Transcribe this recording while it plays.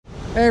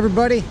Hey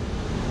everybody,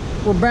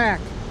 we're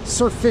back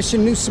surf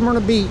fishing New Smyrna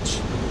Beach.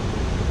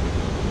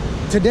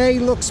 Today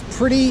looks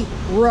pretty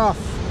rough.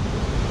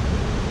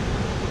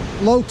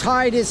 Low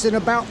tide is in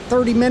about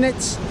 30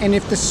 minutes, and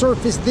if the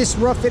surf is this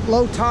rough at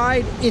low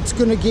tide, it's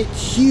gonna get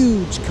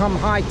huge come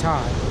high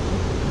tide.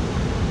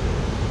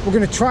 We're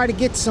gonna try to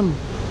get some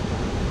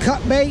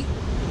cut bait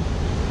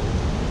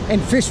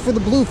and fish for the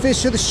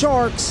bluefish or the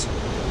sharks,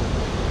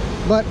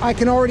 but I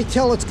can already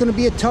tell it's gonna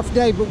be a tough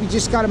day, but we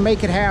just gotta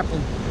make it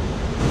happen.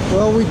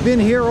 Well, we've been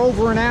here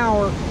over an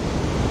hour.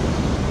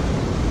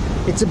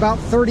 It's about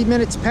 30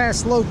 minutes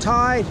past low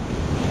tide,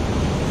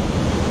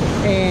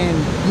 and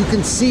you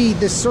can see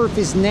the surf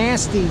is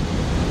nasty,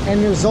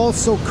 and there's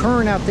also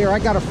current out there. I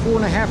got a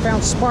 4.5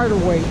 ounce spider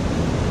weight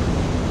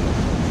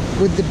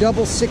with the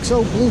double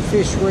 6.0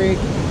 Bluefish rig.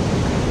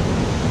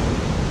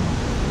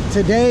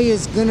 Today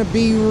is gonna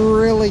be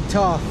really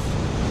tough.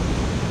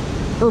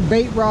 Her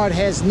bait rod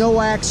has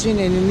no action,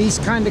 and in these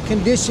kind of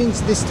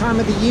conditions this time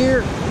of the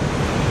year,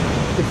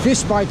 the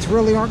fish bites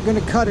really aren't going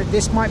to cut it.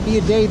 This might be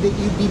a day that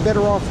you'd be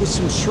better off with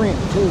some shrimp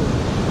too.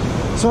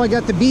 So I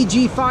got the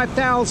BG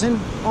 5000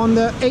 on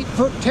the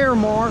 8-foot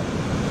Teramar,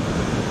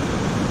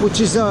 which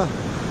is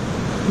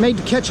made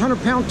to catch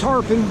 100-pound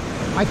tarpon.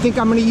 I think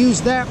I'm going to use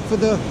that for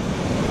the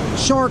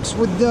sharks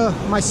with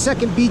my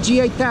second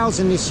BG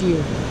 8000 this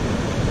year.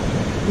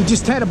 We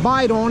just had a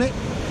bite on it,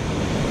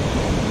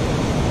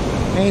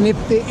 and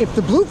if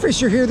the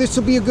bluefish are here, this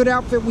will be a good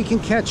outfit. We can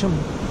catch them.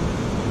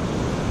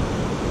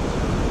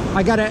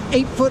 I got an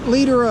 8-foot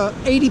leader, a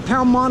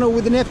 80-pound mono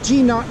with an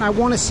FG knot, and I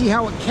want to see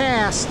how it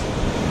casts.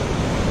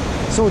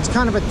 So it's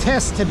kind of a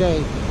test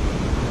today.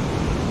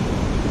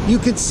 You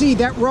can see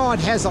that rod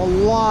has a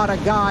lot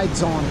of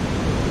guides on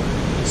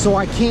it, so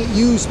I can't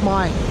use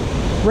my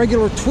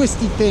regular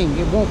twisty thing.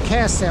 It won't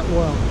cast that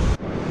well.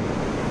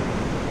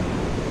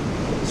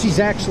 She's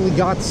actually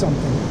got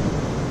something.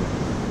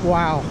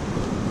 Wow.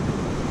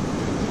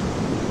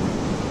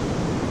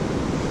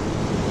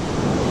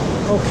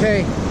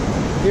 Okay.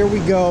 Here we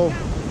go.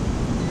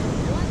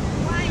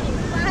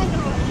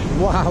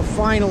 Wow,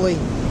 finally.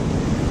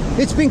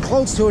 It's been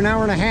close to an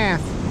hour and a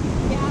half.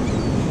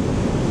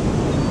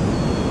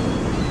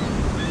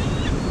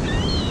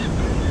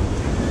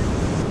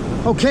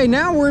 Okay,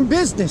 now we're in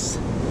business.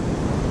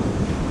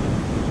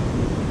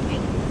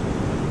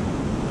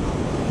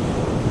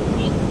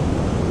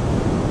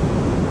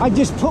 I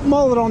just put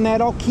mullet on that.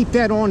 I'll keep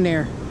that on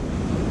there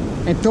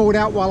and throw it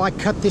out while I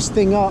cut this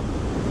thing up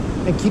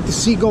and keep the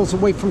seagulls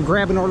away from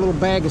grabbing our little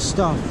bag of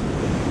stuff.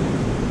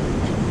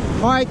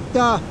 All right,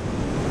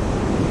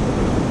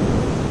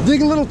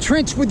 dig a little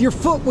trench with your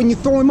foot when you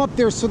throw him up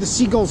there so the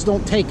seagulls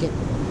don't take it.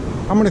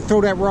 I'm gonna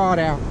throw that rod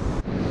out.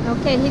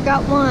 Okay, he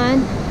got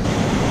one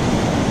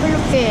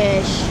little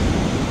fish.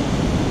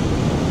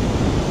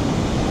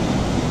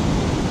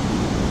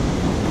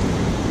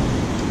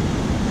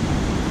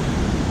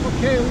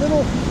 Okay, a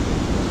little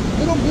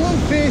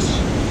bluefish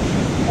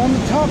on the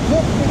top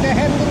hook that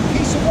had a little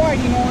piece of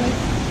whiting on it.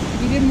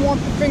 He didn't want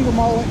the finger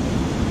mullet.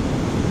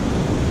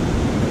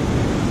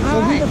 So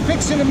we were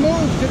fixing to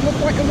move. It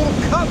looked like a little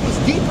cut was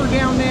deeper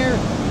down there.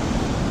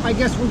 I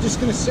guess we're just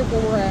gonna sit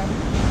where we're at.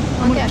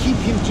 I'm gonna keep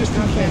him just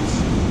in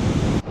case.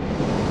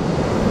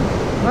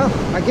 Well,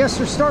 I guess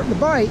they're starting to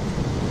bite.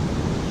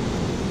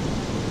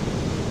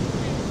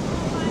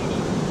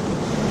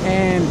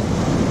 And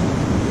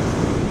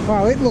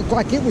wow, it looked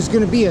like it was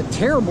gonna be a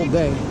terrible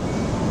day.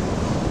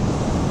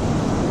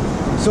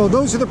 So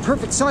those are the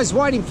perfect size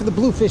whiting for the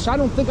bluefish. I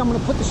don't think I'm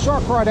gonna put the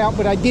shark rod out,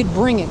 but I did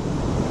bring it.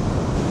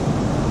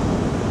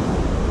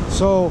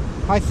 So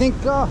I think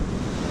we're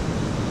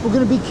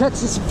gonna be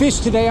catching some fish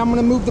today. I'm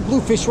gonna move the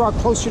bluefish rod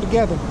closer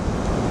together.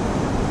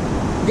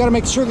 We gotta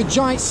make sure the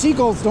giant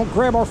seagulls don't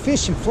grab our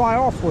fish and fly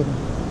off with them.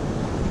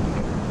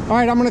 All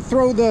right, I'm gonna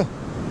throw the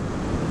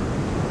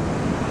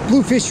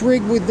bluefish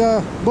rig with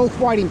both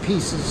whiting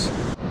pieces.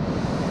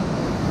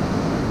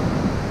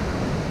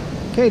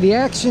 Okay, the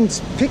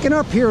action's picking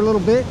up here a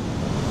little bit.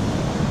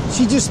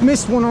 She just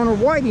missed one on her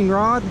whiting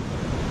rod,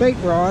 bait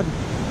rod.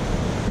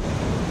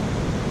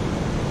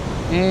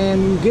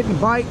 And we're getting a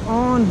bite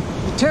on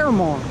the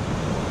Teramar.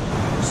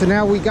 So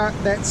now we got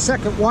that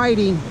second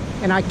whiting,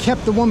 and I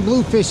kept the one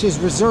bluefish as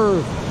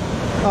reserve.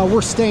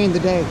 We're staying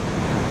today.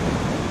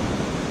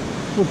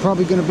 We're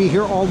probably gonna be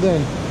here all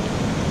day.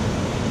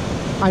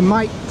 I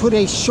might put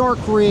a shark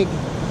rig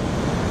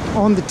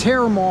on the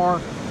Teramar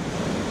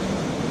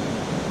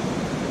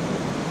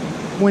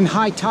when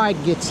high tide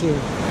gets here.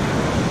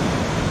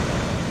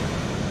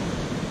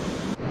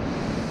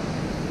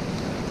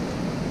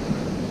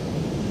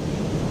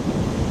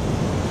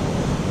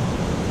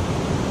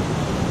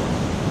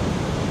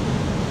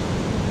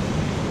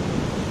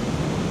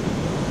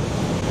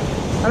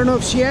 I don't know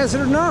if she has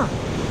it or not.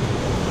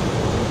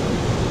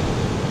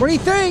 What do you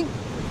think?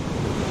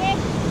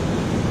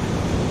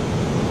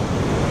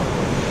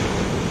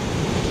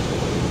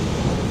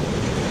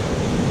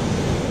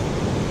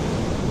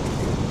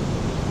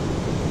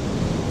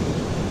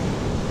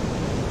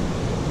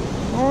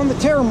 On the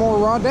Teramar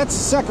rod, that's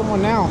the second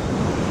one now.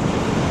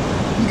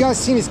 You guys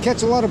seen us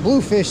catch a lot of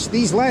bluefish.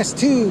 These last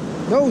two,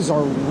 those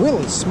are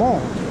really small.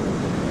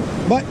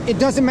 But it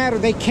doesn't matter,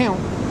 they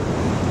count.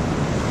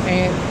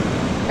 And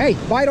hey,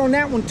 bite on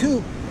that one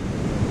too.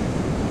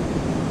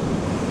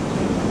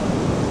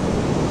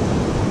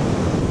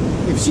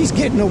 If she's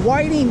getting a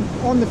whiting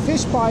on the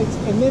fish bites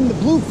and then the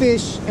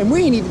bluefish, and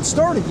we ain't even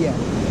started yet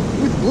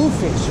with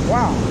bluefish,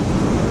 wow.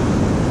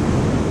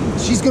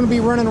 She's gonna be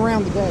running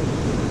around today.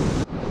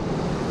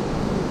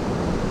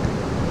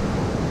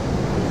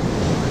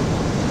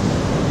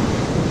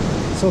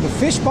 So the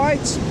fish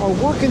bites are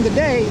working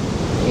today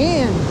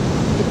and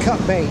the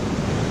cut bait.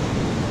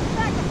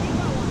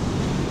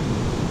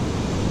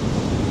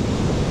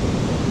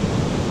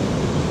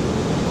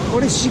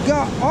 What has she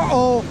got?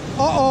 Uh-oh,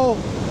 uh-oh.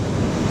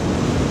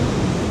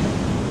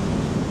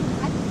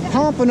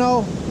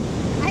 Pompano.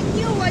 I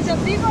knew it was a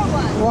bigger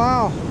one.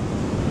 Wow.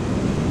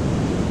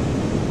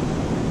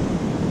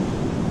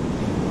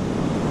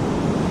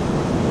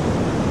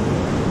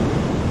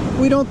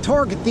 We don't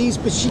target these,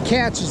 but she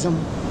catches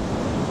them.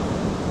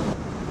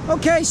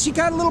 Okay, she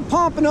got a little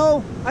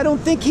pompano. I don't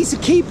think he's a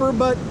keeper,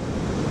 but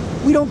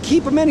we don't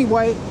keep him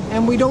anyway,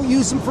 and we don't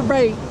use him for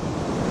bait.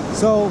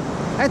 So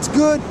that's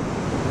good.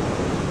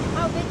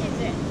 How big is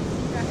it?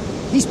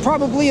 He's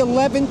probably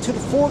 11 to the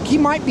fork. He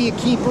might be a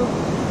keeper.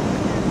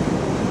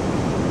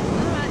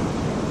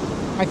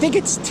 I think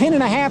it's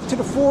 10.5 to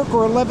the fork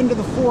or 11 to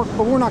the fork,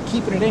 but we're not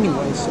keeping it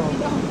anyway. So,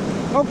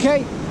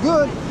 okay,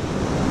 good.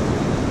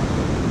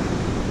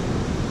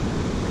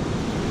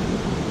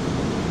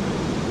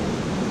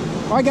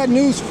 I got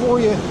news for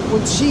you.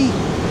 When she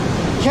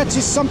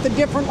catches something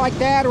different like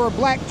that, or a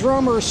black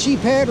drum or a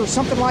sheephead or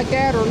something like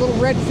that, or a little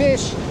red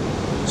fish,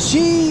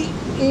 she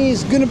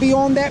is going to be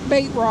on that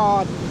bait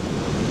rod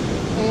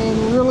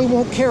and really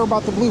won't care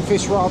about the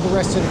bluefish rod the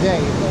rest of the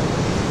day.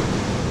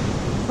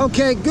 But,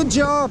 okay, good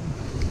job.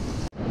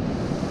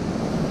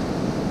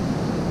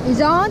 He's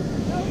on?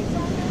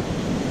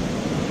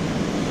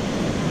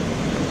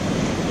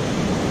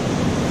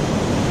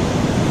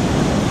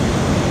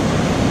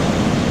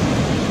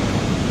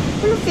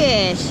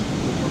 Bluefish.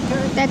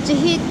 Okay. That's a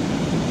hit.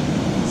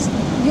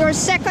 Your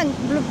second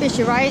bluefish,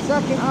 right?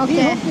 Second. Okay. He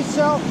hooked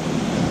himself.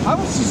 I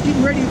was just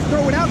getting ready to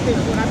throw it out there.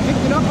 When I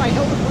picked it up, I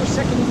held it for a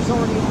second. He was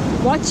already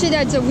on. Watch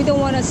it so we don't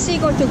want a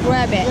seagull to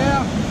grab it.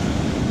 Yeah.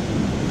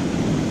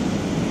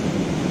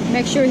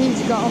 Make sure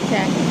he's gone.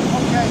 Okay.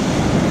 Okay.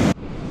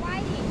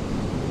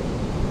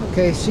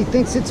 Okay, she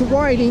thinks it's a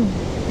whiting,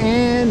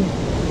 and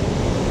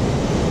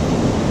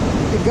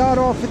it got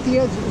off at the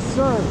edge of the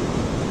surf.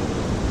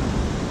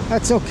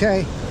 That's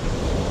okay.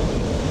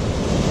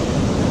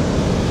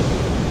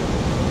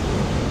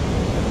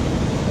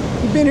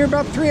 We've been here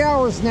about 3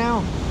 hours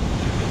now.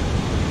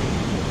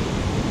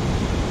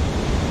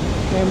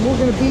 And we're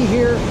gonna be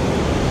here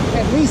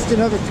at least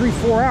another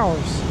 3-4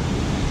 hours.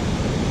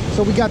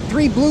 So we got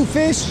 3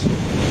 bluefish,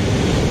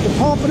 the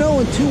pompano,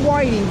 and 2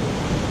 whiting.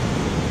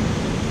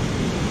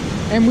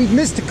 And we've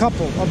missed a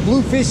couple of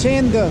bluefish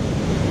and the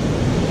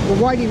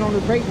whiting on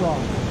her bait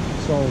rod.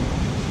 So,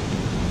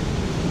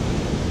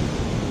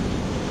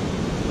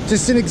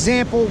 just an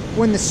example,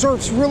 when the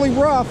surf's really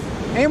rough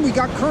and we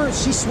got current,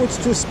 she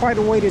switched to a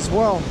spider weight as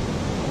well.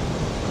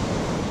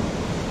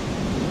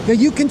 Now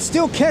you can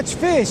still catch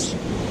fish.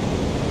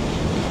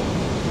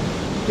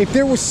 If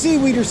there was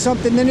seaweed or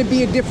something, then it'd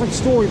be a different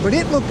story. But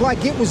it looked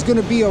like it was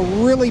gonna be a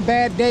really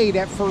bad day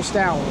that first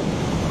hour.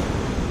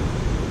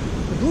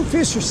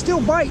 Bluefish are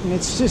still biting.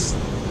 It's just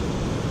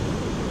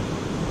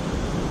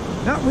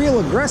not real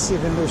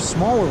aggressive, and they're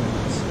smaller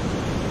ones.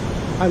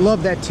 I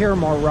love that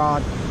Teramar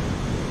rod,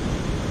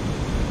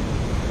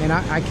 and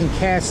I can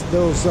cast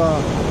those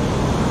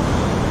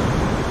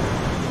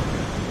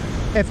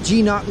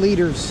FG knot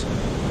leaders.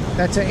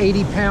 That's an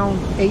 80-pound,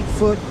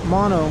 8-foot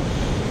mono.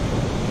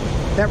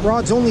 That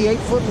rod's only 8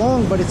 foot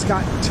long, but it's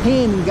got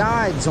 10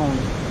 guides on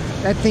it.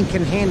 That thing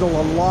can handle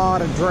a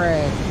lot of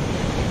drag,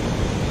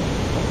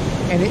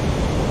 and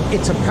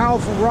it's a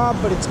powerful rod,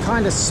 but it's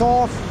kind of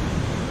soft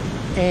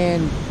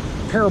and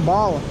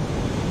parabolic.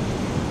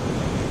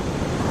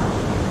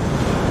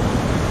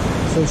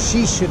 So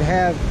she should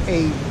have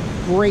a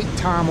great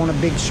time on a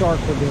big shark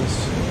with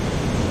this.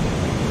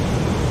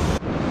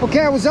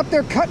 Okay, I was up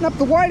there cutting up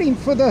the whiting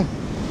for the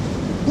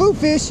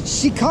bluefish.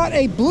 She caught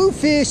a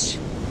bluefish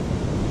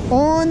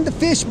on the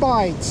fish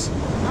bites.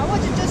 I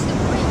want to just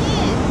bring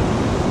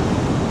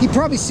in. He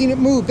probably seen it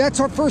move. That's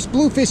our first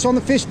bluefish on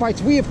the fish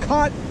bites. We have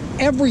caught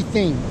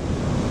everything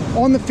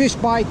on the fish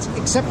bites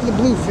except for the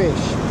bluefish.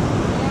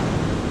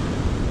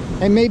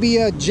 And maybe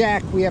a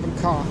jack we haven't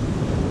caught.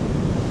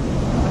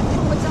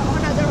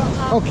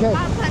 Okay.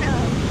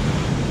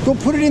 Go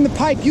put it in the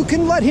pipe. You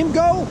can let him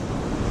go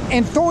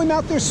and throw him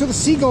out there so the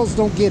seagulls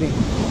don't get him.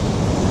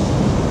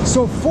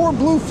 So 4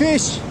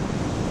 bluefish,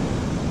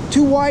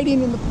 2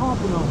 whiting, and the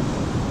pompano.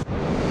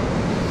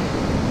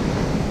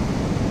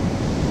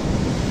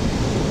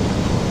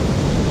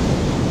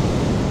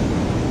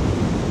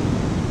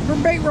 Her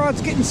bait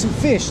rod's getting some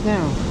fish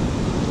now.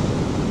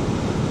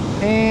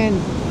 And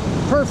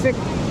perfect.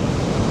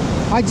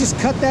 I just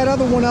cut that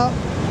other one up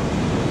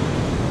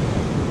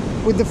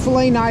with the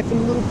fillet knife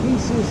in little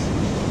pieces,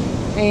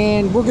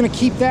 and we're gonna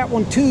keep that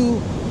one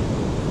too.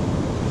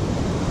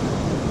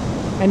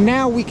 And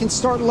now we can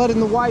start letting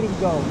the whiting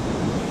go.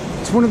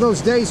 It's one of those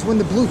days when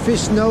the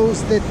Bluefish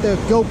knows that the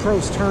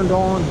GoPro's turned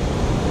on.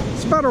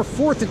 It's about our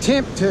 4th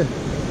attempt to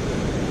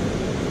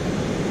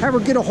have her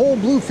get a whole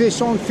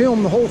Bluefish on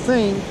film, the whole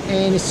thing,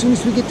 and as soon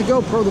as we get the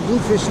GoPro, the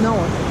Bluefish know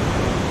it.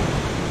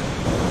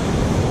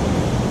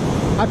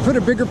 I put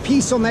a bigger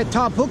piece on that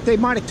top hook, they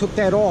might have took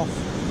that off.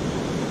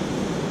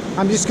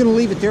 I'm just gonna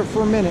leave it there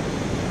for a minute.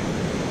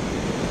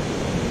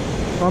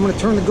 So I'm gonna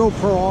turn the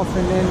GoPro off,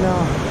 and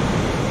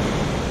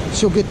then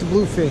she'll get the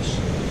Bluefish.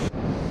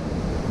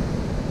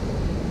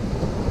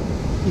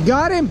 You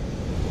got him?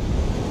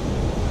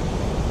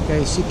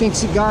 Okay, she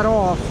thinks he got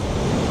off.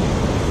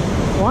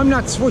 Well, I'm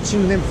not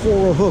switching them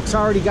 4-row hooks.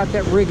 I already got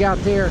that rig out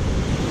there.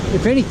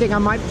 If anything, I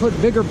might put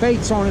bigger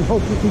baits on and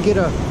hope we can get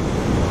a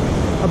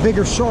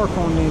bigger shark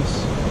on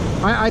these.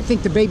 I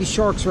think the baby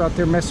sharks are out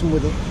there messing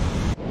with it.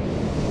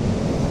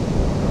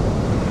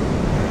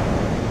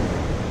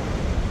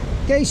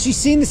 Okay, she's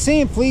seen the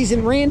sand fleas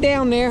and ran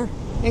down there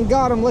and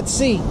got them. Let's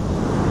see. Just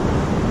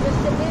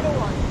a little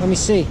one. Let me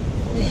see.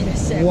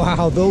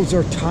 Wow, those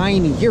are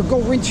tiny. Here, go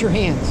rinse your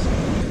hands.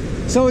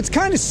 So it's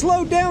kind of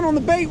slowed down on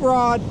the bait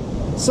rod.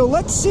 So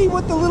let's see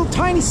what the little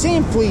tiny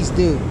sand fleas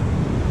do.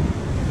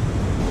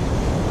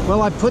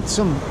 Well, I put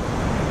some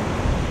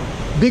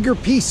bigger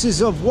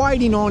pieces of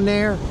whiting on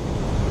there,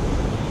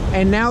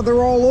 and now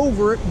they're all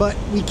over it, but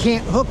we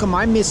can't hook them.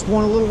 I missed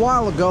one a little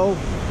while ago.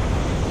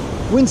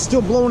 Wind's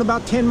still blowing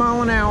about 10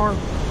 miles an hour.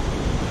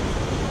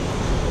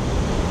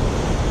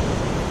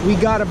 We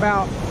got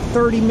about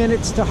 30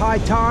 minutes to high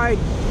tide.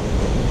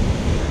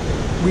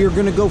 We are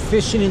gonna go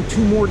fishing in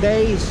 2 more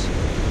days,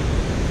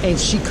 and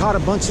she caught a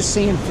bunch of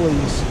sand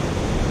fleas.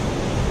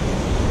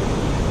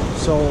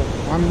 So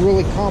I'm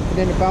really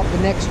confident about the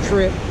next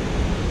trip.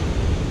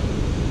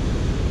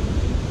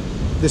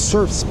 The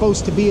surf's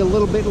supposed to be a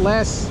little bit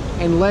less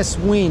and less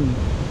wind,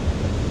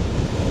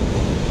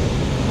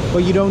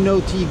 but you don't know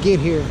till you get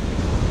here.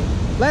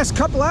 Last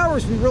couple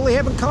hours we really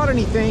haven't caught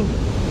anything,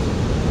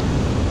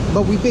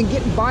 but we've been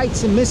getting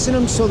bites and missing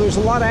them, so there's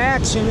a lot of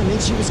action. And then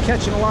she was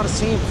catching a lot of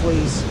sand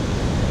fleas.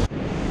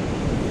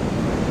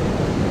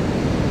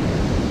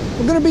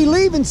 We're gonna be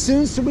leaving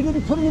soon, so we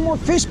didn't put any more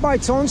fish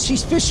bites on.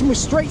 She's fishing with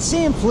straight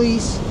sand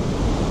fleas,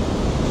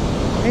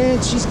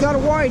 and she's got a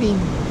whiting.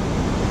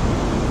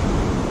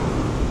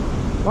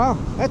 Wow,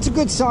 that's a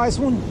good size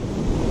one.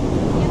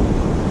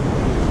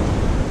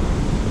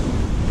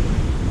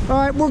 All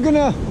right, we're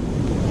gonna,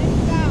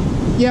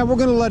 yeah, we're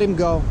gonna let him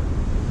go.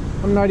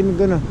 I'm not even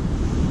gonna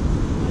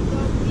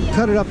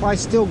cut it up. I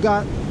still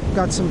got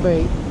some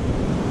bait.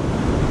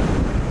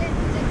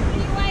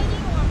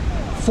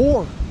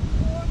 4.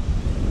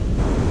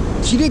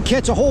 She did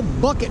catch a whole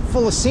bucket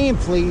full of sand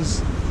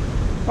fleas.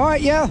 All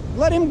right, yeah,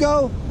 let him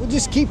go. We'll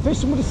just keep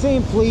fishing with the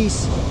sand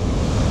fleas.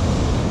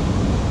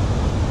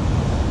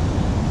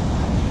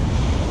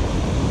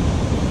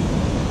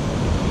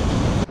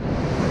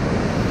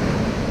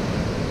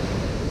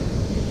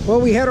 Well,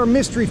 we had our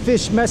mystery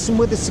fish messing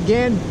with us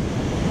again.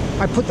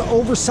 I put the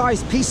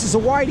oversized pieces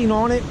of whiting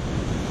on it,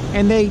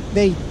 and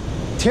they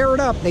tear it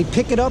up. They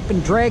pick it up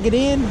and drag it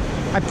in.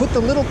 I put the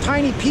little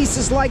tiny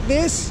pieces like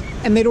this,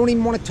 and they don't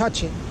even want to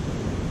touch it.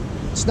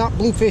 It's not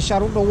bluefish, I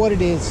don't know what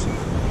it is.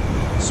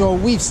 So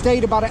we've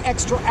stayed about an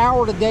extra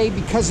hour today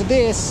because of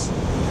this,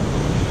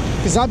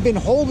 because I've been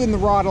holding the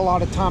rod a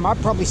lot of time. I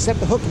probably set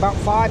the hook about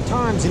 5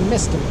 times and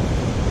missed him.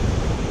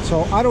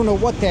 So I don't know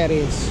what that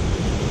is.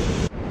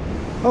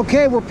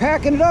 Okay, we're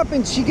packing it up,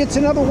 and she gets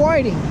another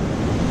whiting.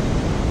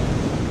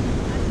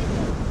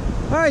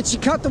 All right, she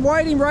caught the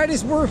whiting right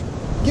as we're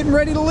getting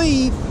ready to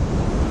leave.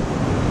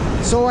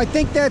 So I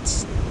think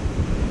that's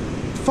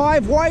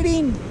 5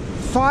 whiting,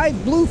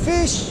 5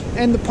 bluefish,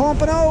 and the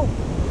Pompano.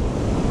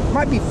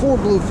 Might be 4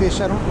 bluefish,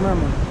 I don't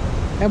remember.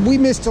 And we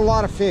missed a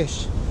lot of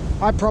fish.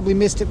 I probably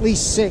missed at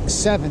least 6,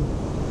 7.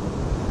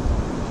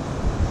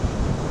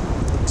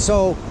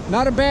 So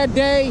not a bad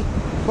day,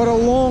 but a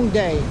long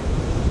day.